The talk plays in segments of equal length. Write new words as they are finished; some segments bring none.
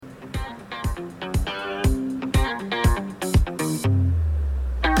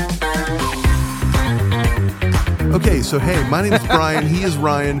Okay, so hey, my name is Brian. He is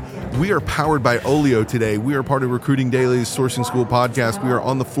Ryan. We are powered by Olio today. We are part of Recruiting Daily's Sourcing School podcast. We are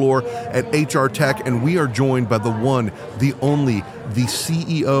on the floor at HR Tech, and we are joined by the one, the only, the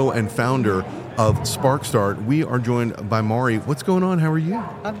CEO and founder of SparcStart. We are joined by Maury. What's going on? How are you?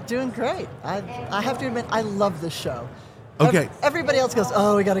 I'm doing great. I have to admit, I love this show. Okay. Everybody else goes,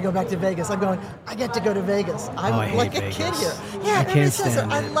 oh, we got to go back to Vegas. I'm going, I get to go to Vegas. I'm like a kid here. Yeah, everybody says it.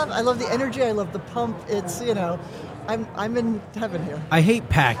 I love the energy. I love the pump. It's, I'm in heaven here. I hate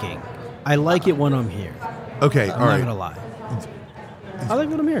packing. I like it when I'm here. Okay, all right. I'm not going to lie. I like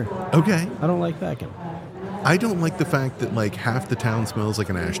when I'm here. Okay. I don't like packing. I don't like the fact that like half the town smells like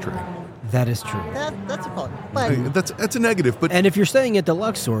an ashtray. That is true. That's a problem. But That's a negative. But and if you're staying at the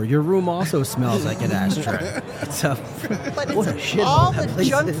Luxor, your room also smells like an ashtray. So, but what a it's shithole all that the place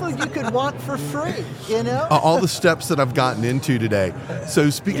junk is. food you could want for free, all the steps that I've gotten into today. So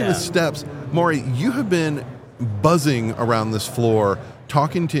speaking of steps, Maury, you have been buzzing around this floor,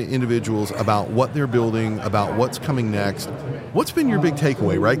 talking to individuals about what they're building, about what's coming next. What's been your big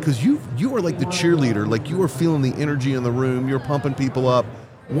takeaway, right? Because you are like the cheerleader, like you are feeling the energy in the room, you're pumping people up.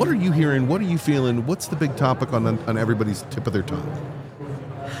 What are you hearing? What are you feeling? What's the big topic on everybody's tip of their tongue?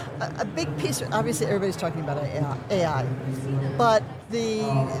 A big piece, obviously everybody's talking about AI, but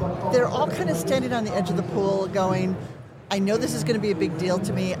they're all kind of standing on the edge of the pool going, I know this is going to be a big deal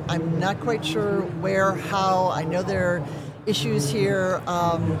to me. I'm not quite sure where, how. I know there are issues here.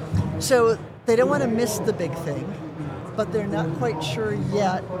 So they don't want to miss the big thing, but they're not quite sure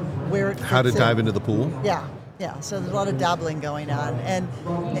yet where it fits How to in. dive into the pool? Yeah. So there's a lot of dabbling going on. And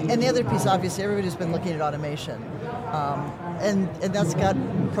the other piece, obviously, everybody's been looking at automation. And that's got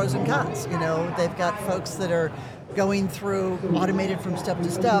pros and cons. They've got folks that are going through automated from step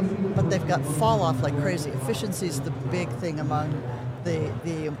to step, but they've got fall off like crazy. Efficiency is the big thing among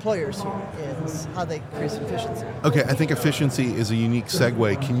the employers here, is how they increase efficiency. Okay, I think efficiency is a unique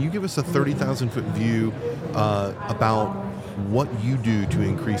segue. Can you give us a 30,000-foot view about what you do to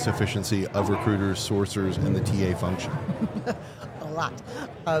increase efficiency of recruiters, sourcers, and the TA function? A lot.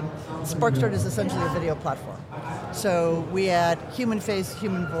 SparcStart is essentially a video platform. So we add human face,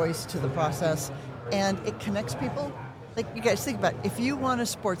 human voice to the process, and it connects people. Like, you guys think about it. If you want a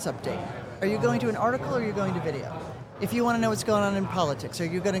sports update, are you going to an article or are you going to video? If you want to know what's going on in politics, are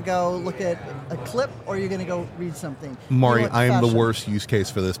you going to go look at a clip or are you going to go read something? Maury, I am the worst use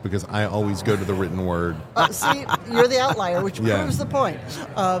case for this because I always go to the written word. See, you're the outlier, which proves the point.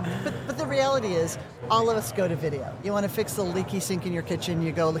 But the reality is, all of us go to video. You want to fix the leaky sink in your kitchen,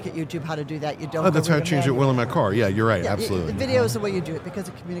 you go look at YouTube how to do that. You don't. That's how I changed it well in my car. Yeah, you're right. Absolutely. Video is the way you do it because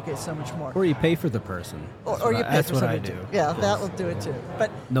it communicates so much more. Or you pay for the person. Or you pay that's for what somebody I do. too. Yeah, that will do it too.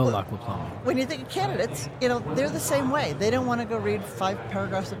 But no luck with plumbing. When you think of candidates, they're the same way. They don't want to go read 5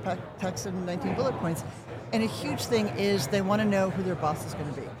 paragraphs of text and 19 bullet points. And a huge thing is they want to know who their boss is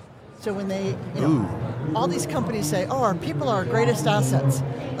going to be. So when they, all these companies say, oh, our people are our greatest assets.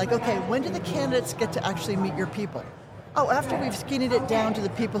 Like, okay, when do the candidates get to actually meet your people? Oh, after we've skinnied it down to the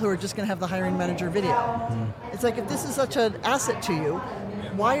people who are just going to have the hiring manager video. Mm-hmm. It's like, if this is such an asset to you,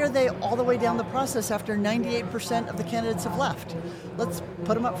 why are they all the way down the process after 98% of the candidates have left? Let's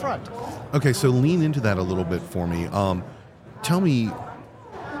put them up front. Okay, so lean into that a little bit for me. Tell me,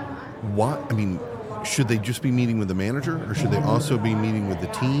 should they just be meeting with the manager or should they also be meeting with the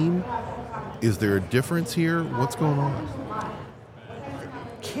team? Is there a difference here? What's going on?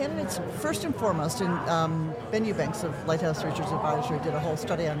 Candidates, first and foremost, and Ben Eubanks of Lighthouse Research Advisory did a whole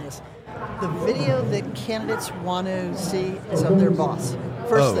study on this. The video that candidates want to see is of their boss.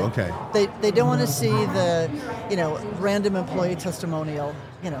 First thing. Okay. They don't want to see the, random employee testimonial,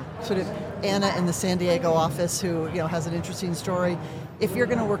 sort of Anna in the San Diego office who, has an interesting story. If you're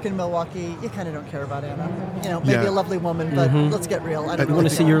going to work in Milwaukee, you kind of don't care about Anna. Maybe a lovely woman, but let's get real. I don't You want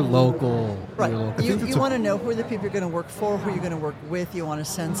to see your local. Right. Your local. You want to know who are the people you're going to work for, who you're going to work with. You want a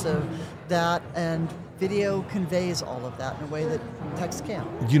sense of that, and video conveys all of that in a way that text can't.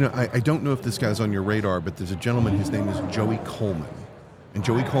 I don't know if this guy's on your radar, but there's a gentleman, his name is Joey Coleman. And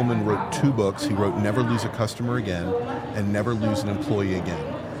Joey Coleman wrote 2 books. He wrote Never Lose a Customer Again and Never Lose an Employee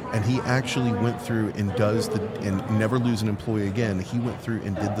Again. And he actually went through and and Never Lose an Employee Again, he went through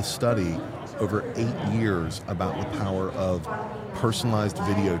and did the study over 8 years about the power of personalized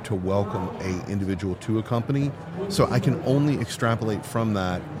video to welcome an individual to a company. So I can only extrapolate from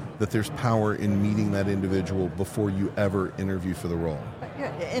that there's power in meeting that individual before you ever interview for the role. Yeah,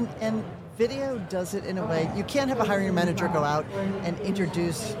 and video does it in a way, you can't have a hiring manager go out and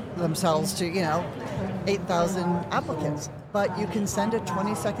introduce themselves to, 8,000 applicants. but you can send a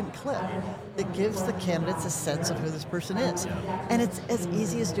 20-second clip that gives the candidates a sense of who this person is. And it's as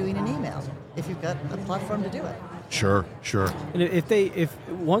easy as doing an email if you've got a platform to do it. Sure. And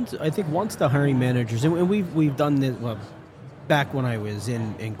once the hiring managers, and we've done this, well, back when I was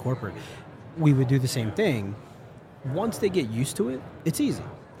in corporate, we would do the same thing. Once they get used to it, it's easy.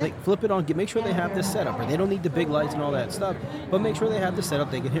 Like, flip it on, make sure they have this setup, or they don't need the big lights and all that stuff, but make sure they have the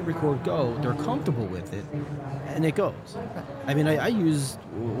setup, they can hit record, go, they're comfortable with it, and it goes. I mean, I use,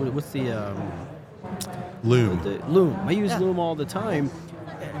 what's the... Loom. Loom. I use Loom all the time,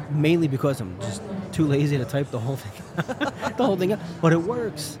 mainly because I'm just too lazy to type the whole thing up, but it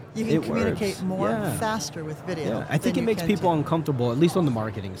works. You can communicate more faster with video. Yeah. I think it makes people uncomfortable, at least on the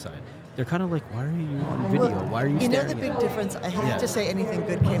marketing side. They're kind of like, why are you on video? Why are you staring at the big difference, I hate to say anything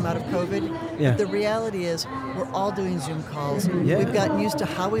good came out of COVID. Yeah. The reality is we're all doing Zoom calls. Yeah. We've gotten used to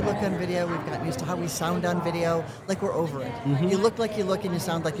how we look on video. We've gotten used to how we sound on video. Like, we're over it. Mm-hmm. You look like you look and you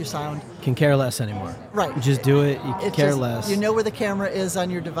sound like you sound. Can care less anymore. Right. You just do it. You can care less. You know where the camera is on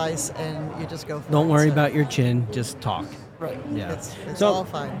your device and you just go for it. Don't worry about your chin. Just talk. Right. Yeah. It's all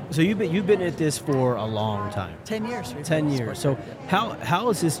fine. So you've been at this for a long time. 10 years. 10 years. So how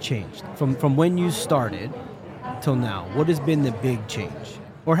has this changed from when you started till now? What has been the big change,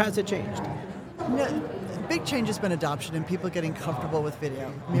 or has it changed? No, the big change has been adoption and people getting comfortable with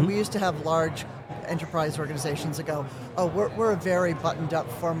video. I mean, we used to have large enterprise organizations that go, oh, we're a very buttoned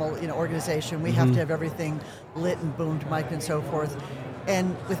up, formal, organization. We have to have everything lit and boomed, mic'd and so forth.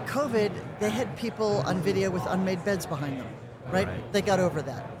 And with COVID, they had people on video with unmade beds behind them, right? They got over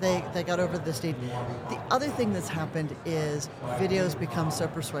that. They got over this need. The other thing that's happened is videos become so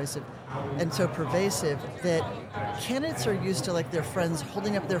persuasive and so pervasive that candidates are used to, like, their friends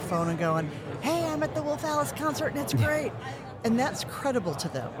holding up their phone and going, hey, I'm at the Wolf Alice concert and it's great. And that's credible to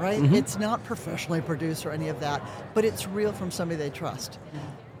them, right? Mm-hmm. It's not professionally produced or any of that, but it's real from somebody they trust.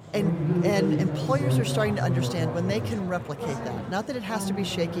 And employers are starting to understand when they can replicate that. Not that it has to be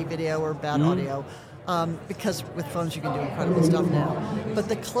shaky video or bad audio, because with phones you can do incredible stuff now. But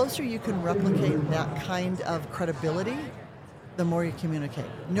the closer you can replicate that kind of credibility, the more you communicate.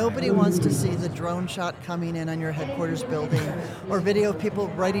 Nobody wants to see the drone shot coming in on your headquarters building or video of people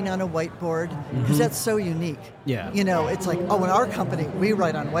writing on a whiteboard, because that's so unique. Yeah. It's like, oh, in our company, we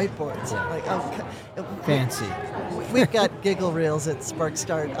write on whiteboards. Like, oh, fancy. We've got giggle reels at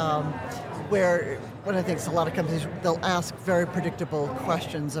SparcStart, where one of the things, a lot of companies, they'll ask very predictable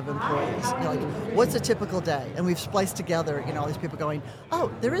questions of employees. Like, what's a typical day? And we've spliced together, all these people going,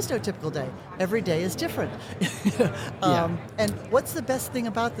 oh, there is no typical day. Every day is different. And what's the best thing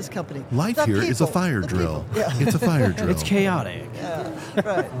about this company? Life the here people, is a fire drill. Yeah. It's a fire drill. It's chaotic. Yeah,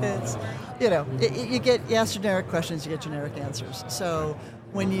 right. It's, you ask generic questions, you get generic answers. So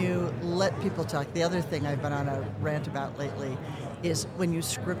when you let people talk, the other thing I've been on a rant about lately is when you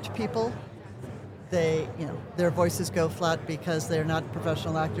script people, their voices go flat because they're not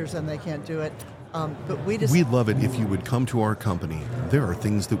professional actors and they can't do it. But we'd love it if you would come to our company. There are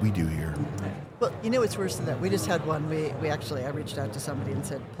things that we do here. Well, it's worse than that. We just had one. I reached out to somebody and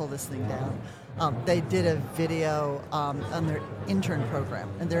said, pull this thing down. They did a video on their intern program,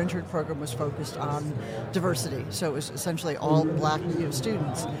 and their intern program was focused on diversity. So it was essentially all black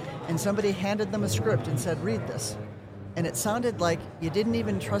students. And somebody handed them a script and said, read this. And it sounded like you didn't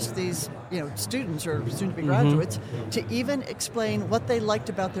even trust these, students or soon-to-be graduates to even explain what they liked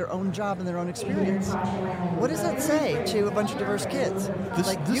about their own job and their own experience. What does that say to a bunch of diverse kids?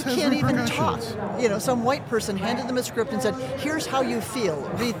 This you can't even talk. Some white person handed them a script and said, here's how you feel,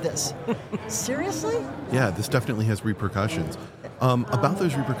 read this. Seriously? Yeah, this definitely has repercussions. About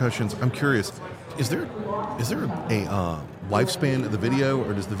those repercussions, I'm curious, is there a lifespan of the video,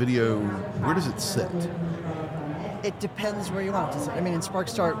 or where does it sit? It depends where you want it to sit. I mean, in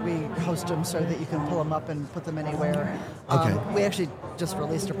SparcStart, we host them so that you can pull them up and put them anywhere. Okay. We actually just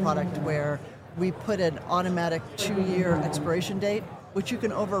released a product where we put an automatic 2-year expiration date, which you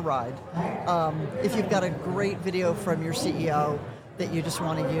can override. If you've got a great video from your CEO that you just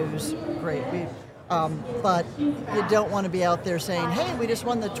want to use, great. But you don't want to be out there saying, "Hey, we just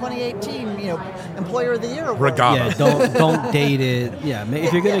won the 2018, Employer of the Year award." Regatta. Yeah, don't date it. Yeah,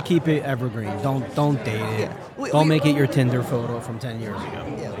 if you're gonna keep it evergreen, don't date it. Yeah. Don't make it your Tinder photo from 10 years ago.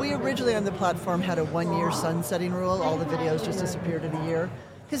 Yeah, we originally on the platform had a 1-year sunsetting rule. All the videos just disappeared in a year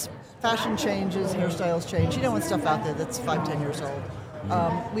because fashion changes, hairstyles change. You don't want stuff out there that's 5-10 years old.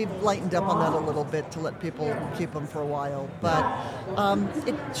 We've lightened up on that a little bit to let people keep them for a while, but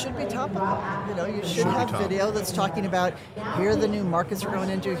it should be topical. You should have video that's talking about, here are the new markets we're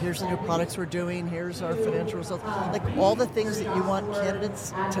going into, here's the new products we're doing, here's our financial results. Like all the things that you want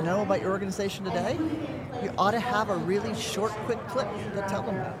candidates to know about your organization today, you ought to have a really short, quick clip that tell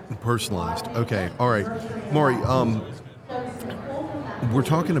them that. Personalized. Okay. All right. Maury, we're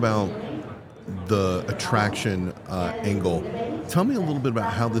talking about the attraction angle. Tell me a little bit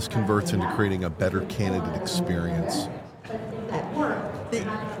about how this converts into creating a better candidate experience.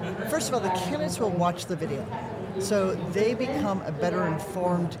 First of all, the candidates will watch the video. So they become a better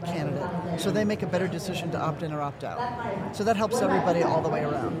informed candidate. So they make a better decision to opt in or opt out. So that helps everybody all the way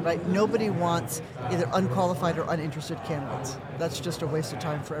around, right? Nobody wants either unqualified or uninterested candidates. That's just a waste of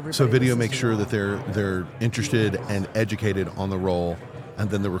time for everybody. So video makes sure that they're interested and educated on the role, and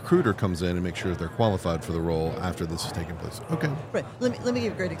then the recruiter comes in and makes sure that they're qualified for the role after this has taken place. Okay. Right. Let me give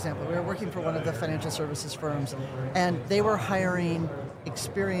you a great example. We were working for one of the financial services firms, and they were hiring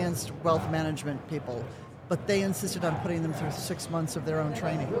experienced wealth management people, but they insisted on putting them through 6 months of their own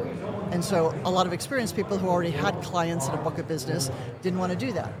training. And so a lot of experienced people who already had clients in a book of business didn't want to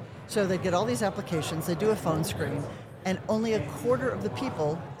do that. So they'd get all these applications, they do a phone screen, and only a quarter of the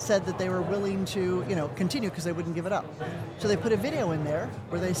people said that they were willing to, continue because they wouldn't give it up. So they put a video in there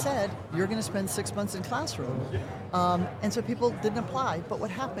where they said, you're going to spend 6 months in classroom. And so people didn't apply. But what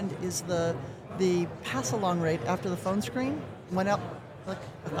happened is the pass-along rate after the phone screen went up like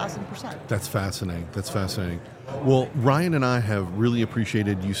 1,000%. That's fascinating. Well, Ryan and I have really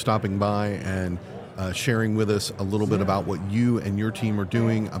appreciated you stopping by and sharing with us a little bit about what you and your team are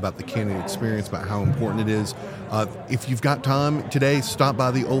doing, about the candidate experience, about how important it is. If you've got time today, stop by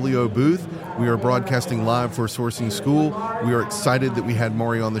the Olio booth. We are broadcasting live for Sourcing School. We are excited that we had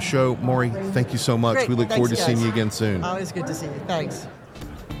Maury on the show. Maury, thank you so much. Great. We look forward to Thanks, seeing guys. you again soon. Always good to see you. Thanks.